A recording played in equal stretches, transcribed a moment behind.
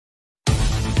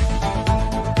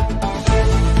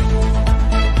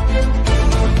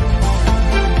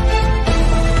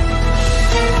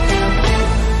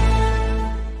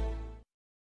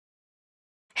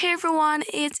Hey everyone,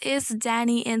 it is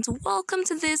Dani'i and welcome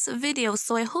to this video.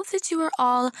 So I hope that you are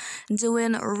all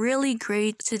doing really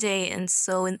great today. And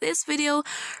so in this video,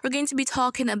 we're going to be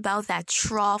talking about that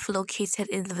trough located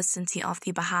in the vicinity of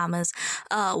the Bahamas.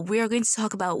 We are going to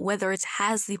talk about whether it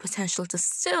has the potential to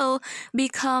still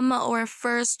become our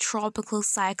first tropical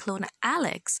cyclone,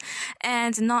 Alex.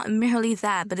 And not merely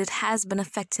that, but it has been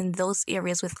affecting those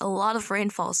areas with a lot of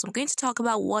rainfall. So I'm going to talk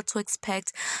about what to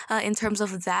expect in terms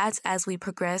of that as we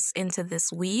progress into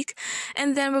this week,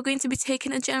 and then we're going to be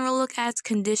taking a general look at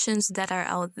conditions that are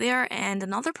out there, and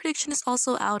another prediction is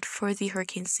also out for the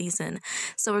hurricane season,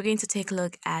 so we're going to take a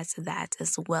look at that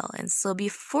as well. And so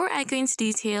before I go into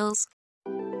details,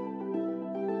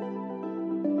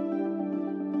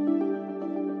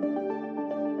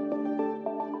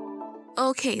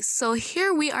 okay, so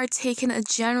here we are taking a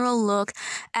general look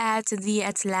at the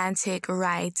Atlantic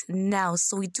right now.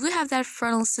 So we do have that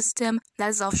frontal system that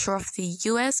is offshore of the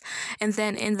US, and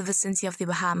then in the vicinity of the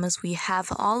Bahamas, we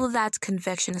have all of that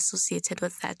convection associated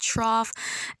with that trough,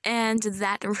 and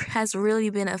that has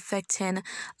really been affecting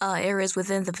areas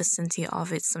within the vicinity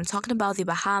of it. So I'm talking about the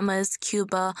Bahamas,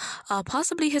 Cuba,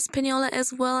 possibly Hispaniola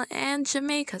as well, and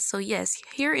Jamaica. So yes,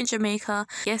 here in Jamaica,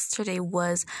 yesterday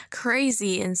was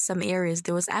crazy in some areas.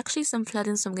 There was actually some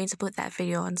flooding, so I'm going to put that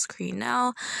video on screen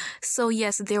now. So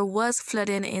yes, there was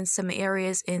flooding in some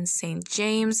areas in St.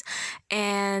 James,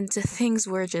 and things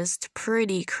were just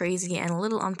pretty crazy and a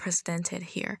little unprecedented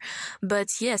here. But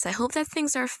yes, I hope that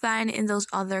things are fine in those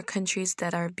other countries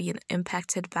that are being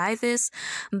impacted by this,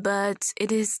 but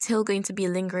it is still going to be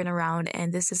lingering around,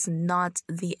 and this is not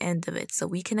the end of it. So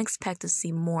we can expect to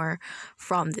see more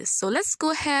from this. So let's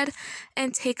go ahead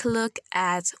and take a look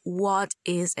at what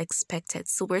is expected.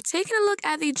 So we're taking a look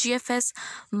at the GFS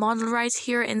model right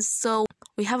here, and so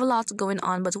we have a lot going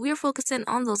on, but we are focusing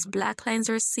on those black lines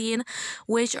we're seeing,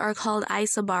 which are called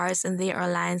isobars, and they are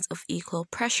lines of equal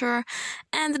pressure,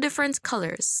 and the different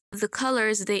colors. The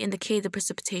colors, they indicate the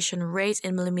precipitation rate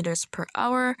in millimeters per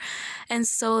hour, and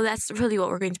so that's really what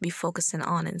we're going to be focusing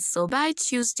on. And so by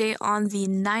Tuesday on the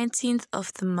 19th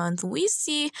of the month, we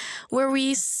see where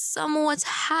we somewhat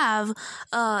have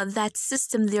that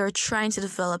system they're trying to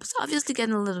develop. It's obviously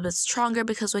getting a little bit stronger,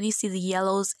 because when you see the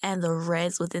yellows and the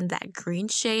reds within that green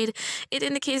shade, it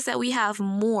indicates that we have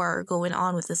more going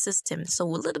on with the system. So a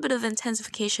little bit of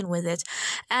intensification with it,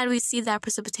 and we see that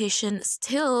precipitation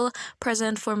still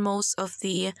present for most of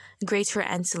the Greater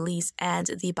Antilles and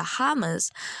the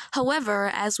Bahamas.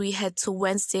 However, as we head to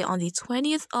Wednesday on the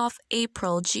 20th of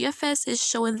April, GFS is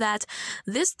showing that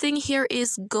this thing here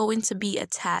is going to be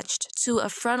attached to a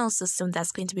frontal system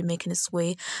that's going to be making its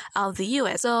way out of the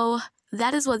US. So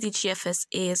that is what the GFS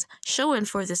is showing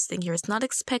for this thing here. It's not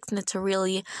expecting it to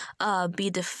really be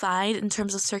defined in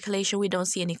terms of circulation. We don't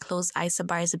see any closed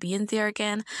isobars being there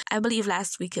again. I believe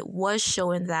last week it was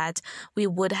showing that we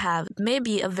would have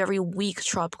maybe a very weak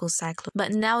tropical cyclone,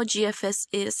 but now GFS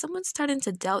is someone starting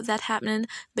to doubt that happening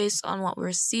based on what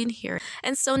we're seeing here.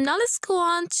 And so now let's go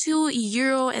on to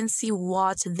Euro and see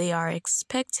what they are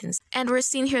expecting. And we're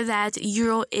seeing here that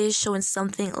Euro is showing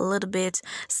something a little bit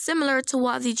similar to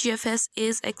what the GFS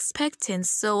is expecting.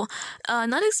 So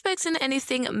not expecting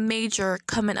anything major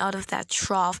coming out of that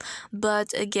trough,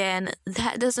 but again,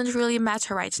 that doesn't really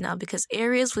matter right now, because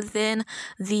areas within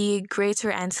the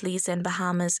Greater Antilles and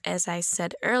Bahamas, as I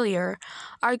said earlier,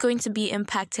 are going to be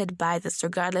impacted by this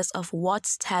regardless of what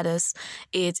status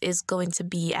it is going to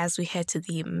be as we head to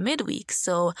the midweek.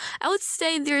 So I would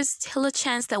say there's still a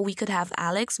chance that we could have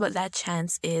Alex, but that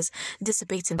chance is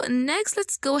dissipating. But next,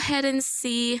 let's go ahead and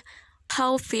see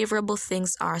how favorable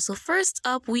things are. So first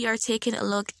up, we are taking a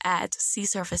look at sea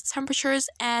surface temperatures,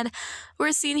 and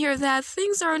we're seeing here that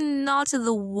things are not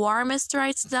the warmest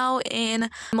right now in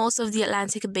most of the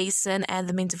Atlantic basin and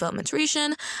the main development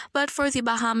region, but for the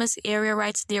Bahamas area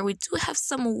right there, we do have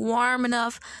some warm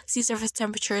enough sea surface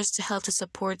temperatures to help to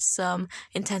support some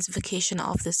intensification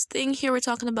of this thing here. We're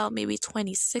talking about maybe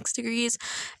 26 degrees,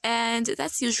 and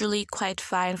that's usually quite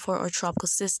fine for our tropical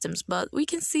systems. But we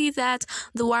can see that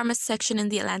the warmest section in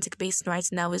the Atlantic basin right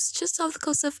now is just off the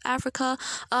coast of Africa,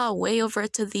 way over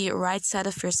to the right side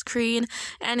of your screen,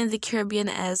 and in the Caribbean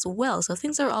as well. So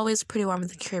things are always pretty warm in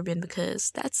the Caribbean,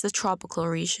 because that's the tropical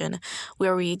region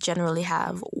where we generally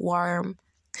have warm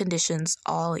conditions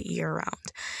all year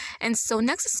round. And so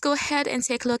next, let's go ahead and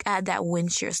take a look at that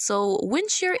wind shear. So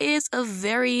wind shear is a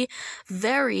very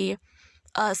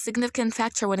a significant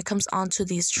factor when it comes on to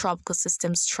these tropical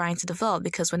systems trying to develop,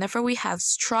 because whenever we have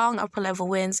strong upper level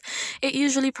winds, it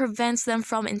usually prevents them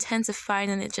from intensifying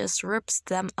and it just rips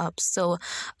them up. So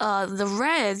the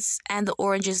reds and the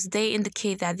oranges, they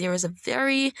indicate that there is a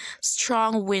very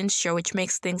strong wind shear, which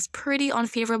makes things pretty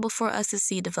unfavorable for us to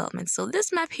see development. So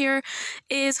this map here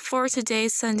is for today,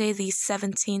 Sunday the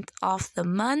 17th of the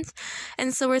month,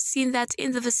 and so we're seeing that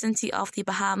in the vicinity of the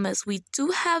Bahamas we do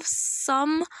have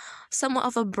somewhat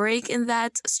of a break in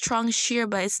that strong shear,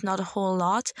 but it's not a whole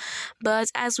lot. But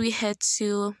as we head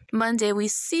to Monday, we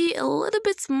see a little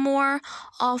bit more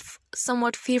of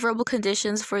somewhat favorable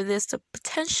conditions for this to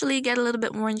potentially get a little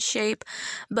bit more in shape.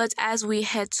 But as we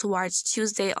head towards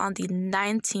Tuesday on the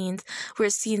 19th, we're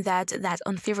seeing that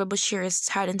unfavorable shear is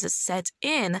starting to set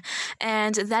in,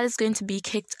 and that is going to be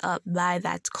kicked up by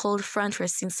that cold front. We're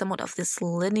seeing somewhat of this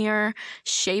linear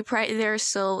shape right there.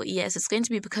 So yes, it's going to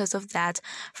be because of that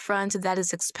front that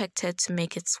is expected to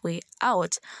make its way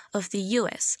out of the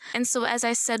US. And so as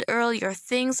I said earlier,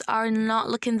 things are not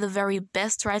looking the very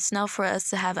best right now for us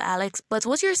to have Alex, but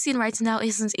what you're seeing right now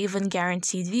isn't even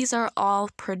guaranteed. These are all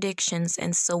predictions,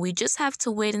 and so we just have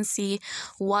to wait and see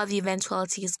what the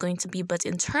eventuality is going to be. But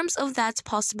in terms of that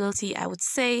possibility, I would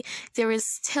say there is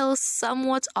still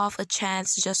somewhat of a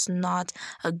chance, just not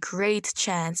a great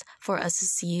chance, for us to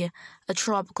see a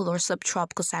tropical or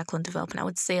subtropical cyclone development. I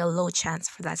would say a low chance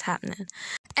for that happening.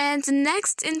 And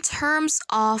next, in terms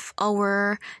of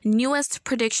our newest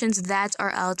predictions that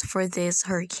are out for this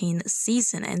hurricane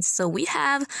season, and so we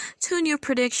have two new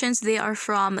predictions. They are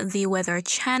from the Weather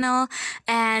Channel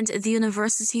and the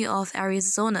University of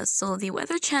Arizona. So the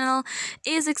Weather Channel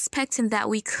is expecting that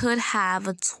we could have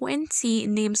 20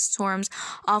 named storms,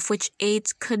 of which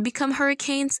 8 could become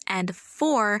hurricanes and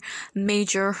 4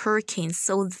 major hurricanes.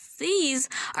 So these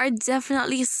are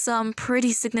definitely some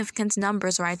pretty significant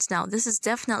numbers right now. This is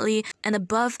definitely an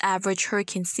above average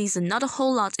hurricane season. Not a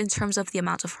whole lot in terms of the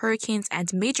amount of hurricanes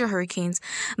and major hurricanes,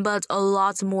 but a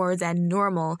lot more than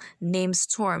normal named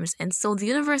storms. And so the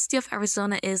University of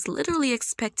Arizona is literally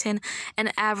expecting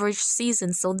an average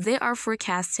season. So they are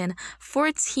forecasting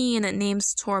 14 named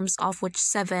storms, of which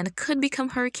 7 could become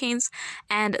hurricanes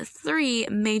and 3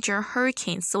 major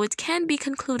hurricanes. So it can be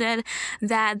concluded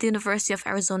that the University of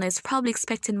Arizona is probably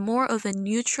expecting more of a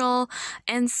neutral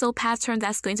and so pattern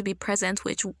that's going to be present,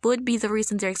 which would be the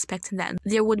reason they're expecting that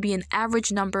there would be an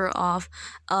average number of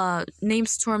named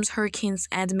storms, hurricanes,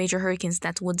 and major hurricanes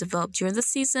that would develop during the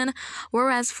season.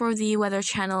 Whereas for the Weather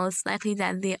Channel, it's likely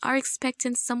that they are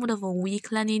expecting somewhat of a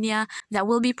weak La Nina that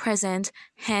will be present,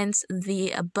 hence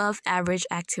the above average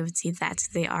activity that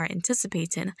they are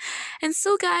anticipating. And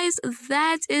so guys,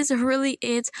 that is really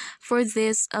it for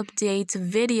this update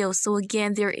video. So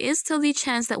again, there is still the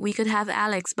chance that we could have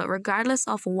Alex, but regardless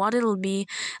of what it'll be,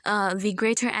 the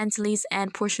Greater Antilles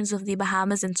and portions of the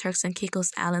Bahamas and Turks and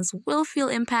Caicos Islands will feel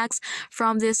impacts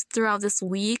from this throughout this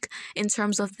week in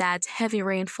terms of that heavy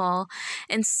rainfall.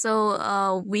 And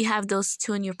so we have those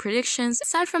two new predictions.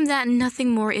 Aside from that, nothing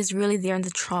more is really there in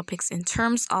the tropics in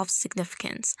terms of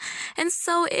significance. And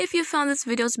so if you found this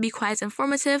video to be quite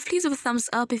informative, please give a thumbs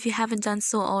up if you haven't done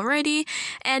so already,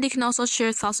 and you can also share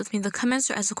your thoughts with me in the comments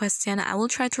or as a question. I will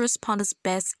try to respond as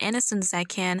best and as soon as I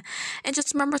can. And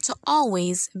just remember to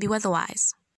always be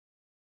weather-wise.